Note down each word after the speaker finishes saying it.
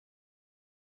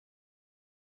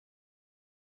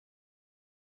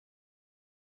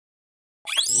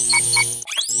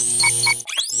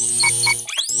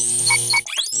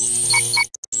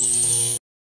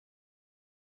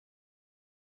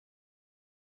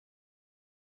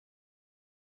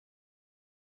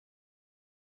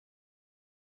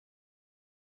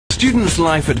Students'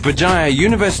 life at Berjaya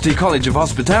University College of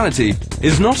Hospitality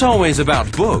is not always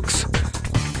about books.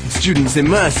 Students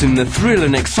immerse in the thrill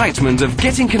and excitement of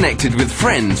getting connected with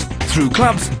friends through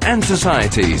clubs and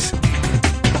societies.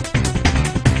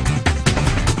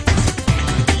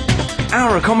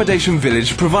 Our accommodation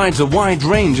village provides a wide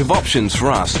range of options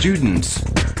for our students.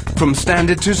 From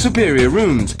standard to superior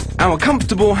rooms, our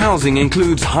comfortable housing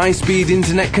includes high-speed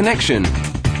internet connection,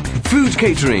 food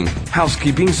catering,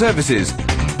 housekeeping services,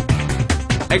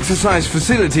 exercise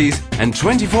facilities and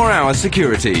 24-hour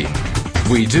security.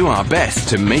 We do our best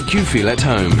to make you feel at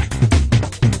home.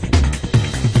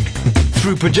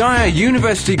 Through Berjaya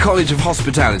University College of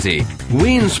Hospitality,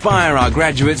 we inspire our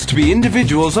graduates to be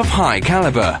individuals of high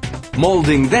caliber,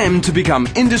 molding them to become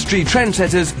industry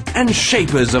trendsetters and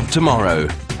shapers of tomorrow,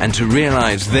 and to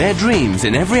realize their dreams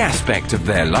in every aspect of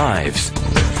their lives.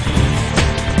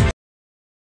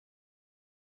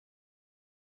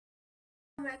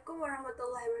 Assalamualaikum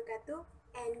warahmatullahi wabarakatuh,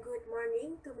 and good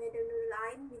morning to Madam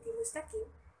Nurul binti Mustakim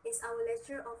is our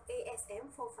lecturer of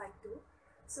ASM 452.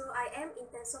 So I am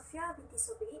INTAN SOFEA binti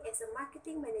SOPIEE as a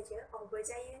marketing manager of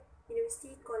Berjaya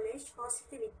University College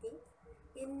Hospitality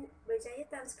in Berjaya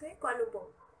Town Square, Kuala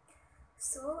Lumpur.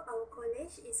 So our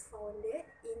college is founded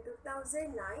in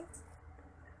 2009.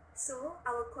 So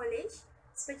our college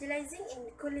specializing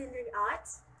in culinary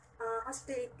arts,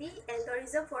 hospitality and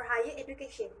tourism for higher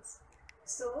education.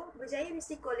 So, Berjaya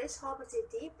University College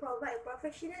Hospitality provide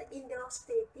professional in the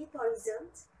hospitality, tourism,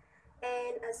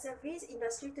 and service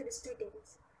industry to the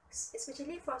students,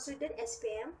 especially for student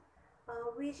SPM,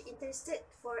 which interested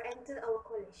for enter our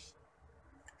college.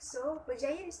 So,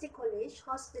 Berjaya University College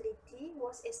Hospitality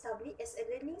was established as a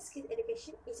learning skill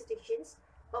education institutions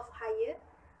of higher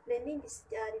learning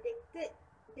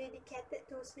dedicated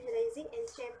to specializing and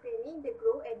championing the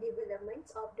growth and development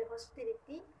of the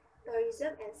hospitality,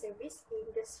 tourism and service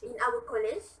industry. In our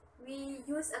college, we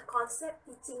use a concept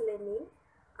teaching learning,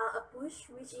 a push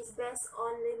which is based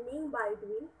on learning by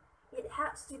doing. It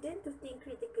helps students to think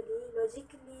critically,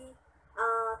 logically,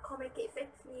 communicate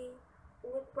effectively,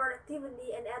 work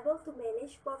productively and able to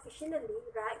manage professionally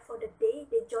right for the day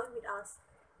they join with us,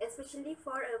 especially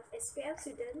for SPM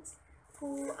students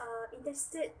who are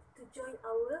interested to join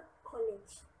our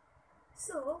college.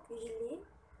 So, usually,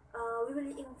 we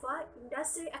will invite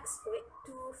industry experts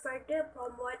to further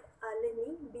promote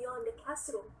learning beyond the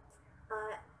classroom,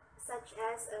 such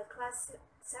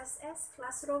as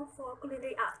classroom for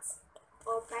culinary arts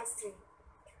or pastry.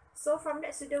 So from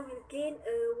that, student will gain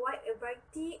a wide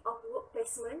variety of work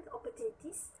placement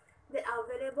opportunities that are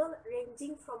available,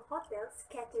 ranging from hotels,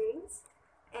 caterings,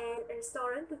 and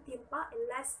restaurant to theme park and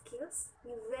life skills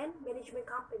event management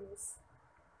companies.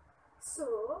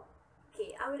 So,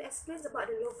 okay, I will explain about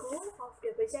the logo of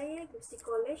the Berjaya University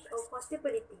College of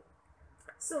Hospitality.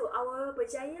 So, our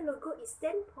Berjaya logo is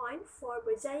 10 point for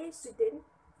Berjaya student,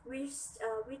 which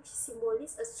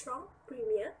symbolizes a strong,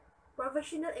 premier,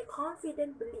 professional and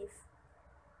confident belief.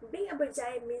 Being a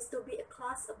Berjaya means to be a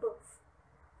class above.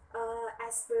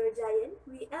 As Berjaya,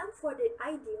 we aim for the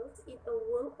ideals in a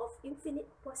world of infinite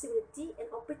possibility and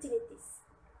opportunities.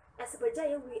 As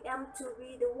Berjaya, we aim to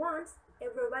be the ones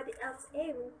everybody else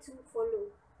aiming to follow.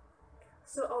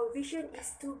 So our vision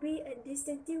is to be a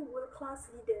distinctive world-class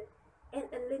leader and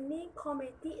a learning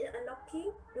community in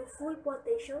unlocking the full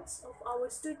potentials of our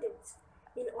students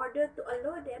in order to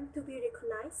allow them to be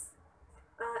recognized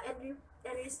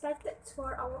and respected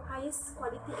for our highest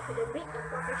quality academic and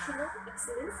professional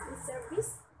excellence in service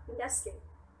industry.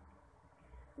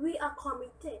 We are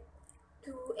committed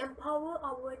to empower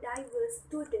our diverse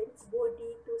students'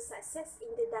 body to success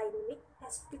in the dynamic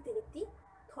hospitality,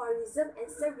 tourism and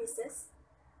services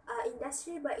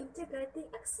industry by integrating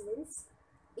excellence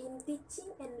in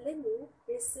teaching and learning,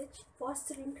 research,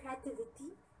 fostering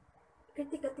creativity,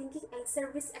 critical thinking and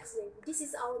service excellence. This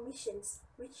is our missions,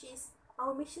 which is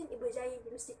our mission in Berjaya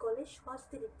University College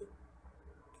Hospitality.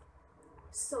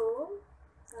 So,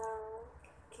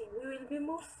 okay, we will be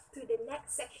moved to the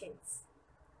next sections.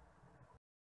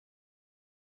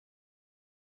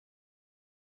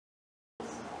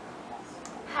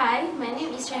 Hi, my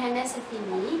name is RAIHANA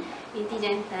SAFINI, binti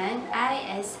JANTAN.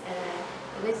 I as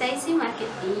advertising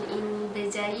marketing in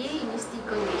Berjaya University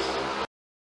College.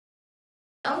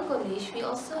 Our college, we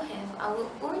also have our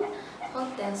own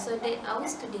hotel so that our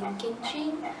student can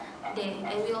train there,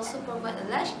 and we also provide a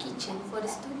large kitchen for the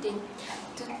student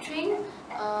to train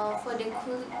for the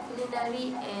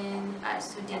culinary and art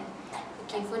student.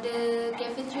 Okay, for the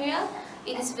cafeteria,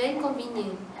 it is very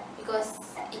convenient because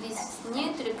it is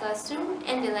near to the classroom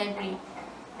and the library.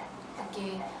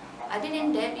 Okay, other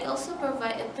than that, we also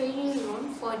provide a prayer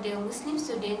room for the Muslim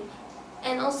student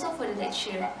and also for the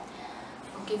lecturer.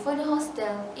 Okay, for the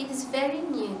hostel, it is very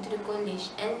near to the college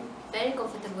and very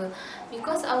comfortable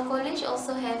because our college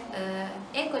also have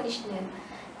air conditioner,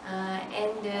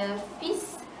 and the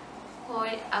fees for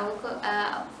our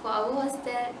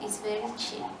hostel is very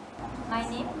cheap. My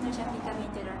name is NURSYAFIQAH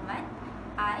binti RAHMAN.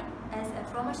 I, as a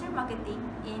promotion marketing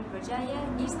in Berjaya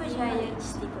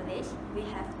University College, we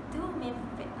have two main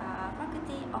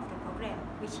faculty of the program,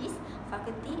 which is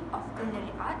Faculty of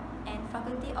Culinary Art and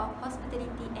Faculty of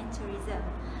Hospitality and Tourism.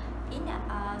 In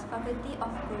Faculty of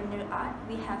Culinary Art,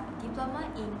 we have Diploma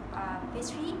in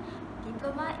Pastry,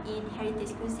 Diploma in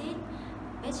Heritage Cuisine,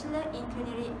 Bachelor in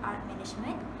Culinary Art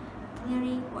Management,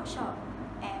 Culinary Workshop.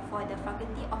 And for the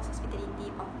Faculty of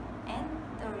Hospitality and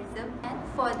Tourism, and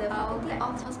for the Faculty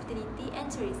of Hospitality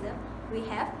and Tourism, we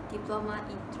have Diploma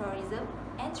in Tourism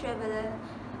and Traveler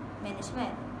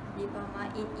Management,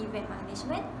 Diploma in Event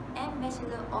Management, and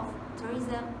Bachelor of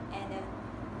Tourism and a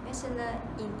Bachelor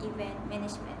in Event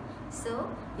Management. So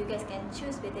you guys can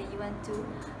choose whether you want to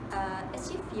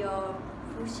achieve your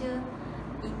future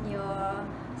in your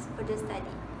further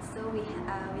study. So we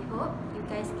hope you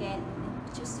guys can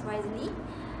choose wisely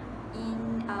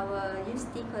in our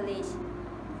university college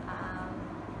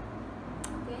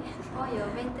for your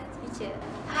better future.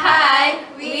 Hi,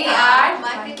 we are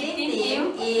marketing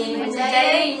team in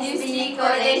Berjaya University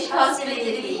College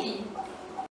Hospitality.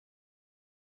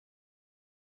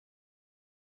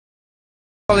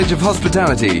 College of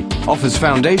Hospitality offers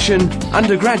foundation,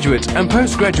 undergraduate and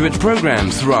postgraduate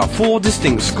programs through our 4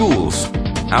 distinct schools.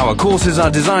 Our courses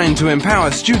are designed to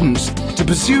empower students to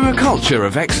pursue a culture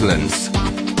of excellence.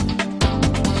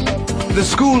 The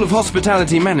School of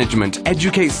Hospitality Management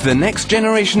educates the next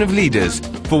generation of leaders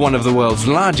for one of the world's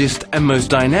largest and most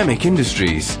dynamic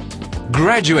industries.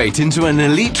 Graduate into an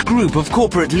elite group of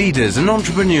corporate leaders and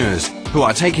entrepreneurs who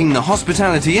are taking the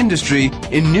hospitality industry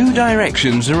in new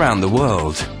directions around the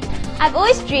world. I've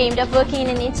always dreamed of working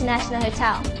in an international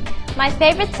hotel. My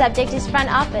favorite subject is front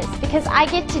office because I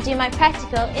get to do my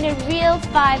practical in a real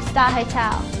 5-star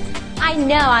hotel. I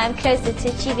know I am closer to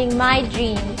achieving my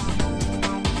dreams.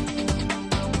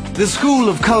 The School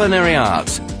of Culinary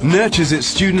Arts nurtures its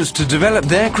students to develop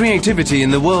their creativity in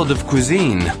the world of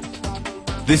cuisine.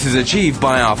 This is achieved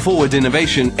by our forward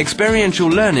innovation, experiential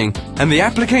learning and the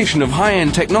application of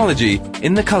high-end technology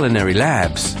in the culinary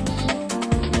labs.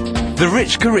 The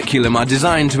rich curriculum are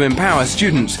designed to empower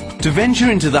students to venture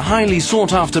into the highly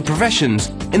sought-after professions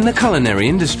in the culinary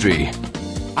industry.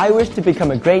 I wish to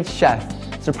become a great chef,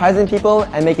 surprising people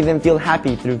and making them feel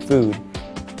happy through food.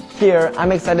 Here,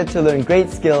 I'm excited to learn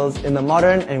great skills in the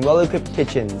modern and well-equipped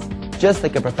kitchens, just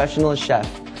like a professional chef.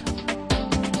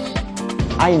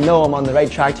 I know I'm on the right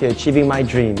track to achieving my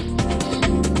dream.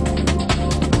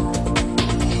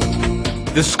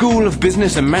 The School of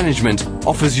Business and Management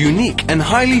offers unique and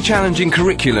highly challenging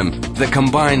curriculum that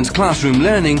combines classroom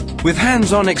learning with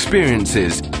hands-on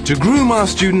experiences to groom our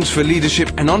students for leadership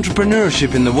and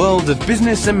entrepreneurship in the world of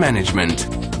business and management.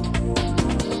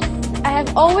 I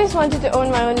have always wanted to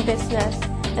own my own business,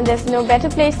 and there's no better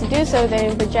place to do so than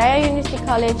in Berjaya University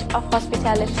College of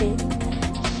Hospitality.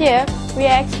 Here, we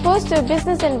are exposed to a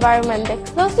business environment that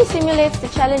closely simulates the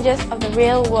challenges of the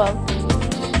real world.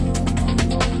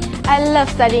 I love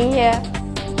studying here.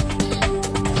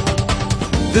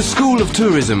 The School of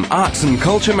Tourism, Arts and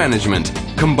Culture Management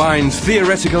combines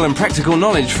theoretical and practical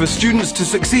knowledge for students to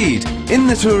succeed in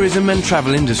the tourism and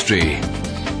travel industry.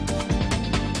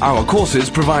 Our courses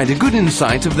provide a good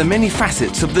insight of the many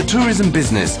facets of the tourism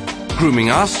business,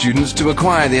 grooming our students to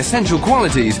acquire the essential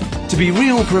qualities to be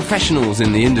real professionals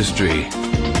in the industry.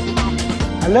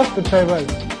 I love to travel.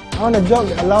 I want a job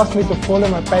that allows me to follow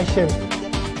my passion.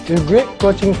 With great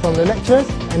coaching from the lecturers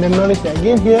and the knowledge that I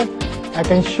gain here, I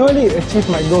can surely achieve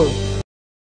my goal.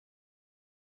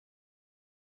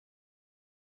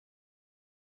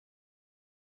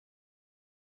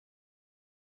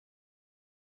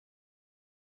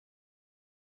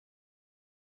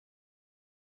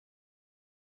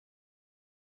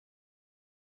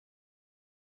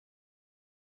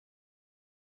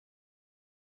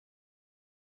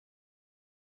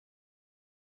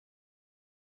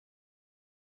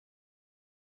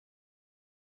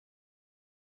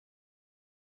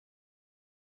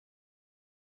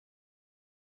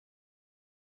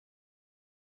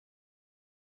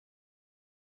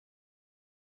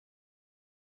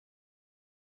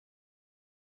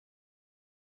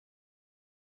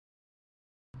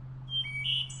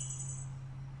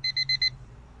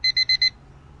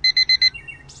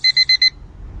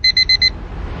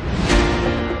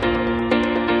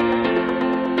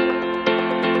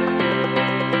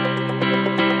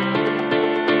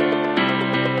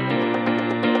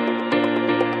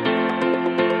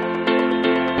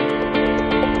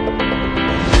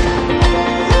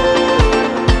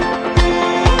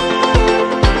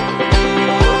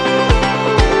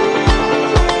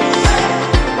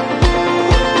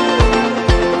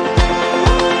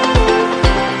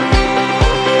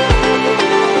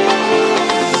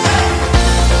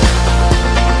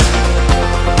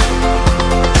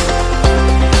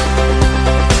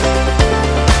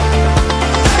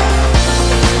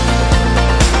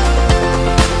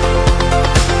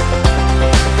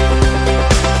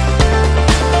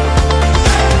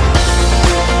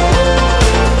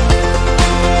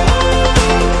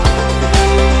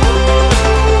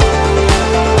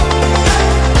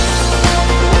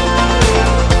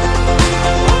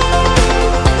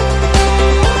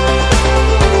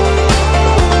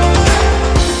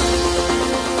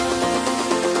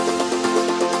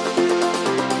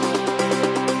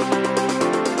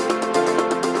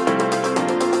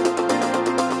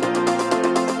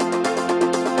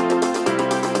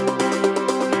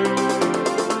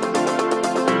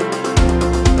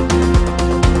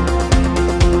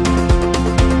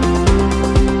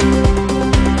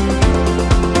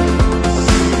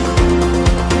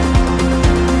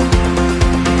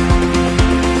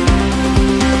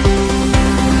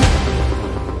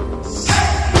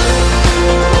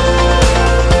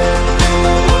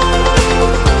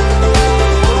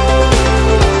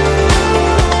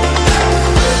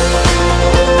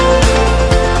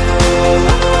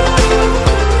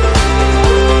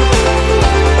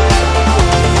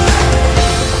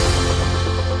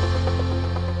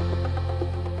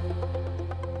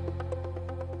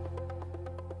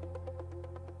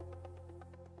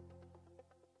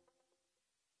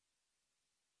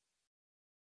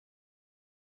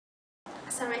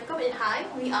 Assalamualaikum and hi,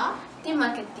 we are Team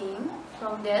Marketing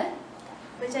from the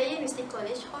Berjaya University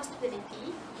College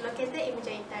Hospitality located in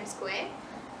Berjaya Times Square.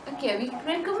 Okay, we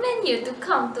recommend you to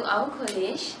come to our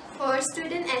college For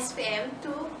student SPM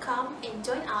to come and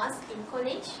join us in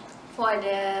college. for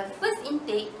the first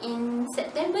intake in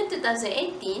September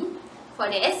 2018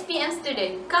 for the SPM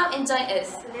student. Come and join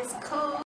us. Let's go!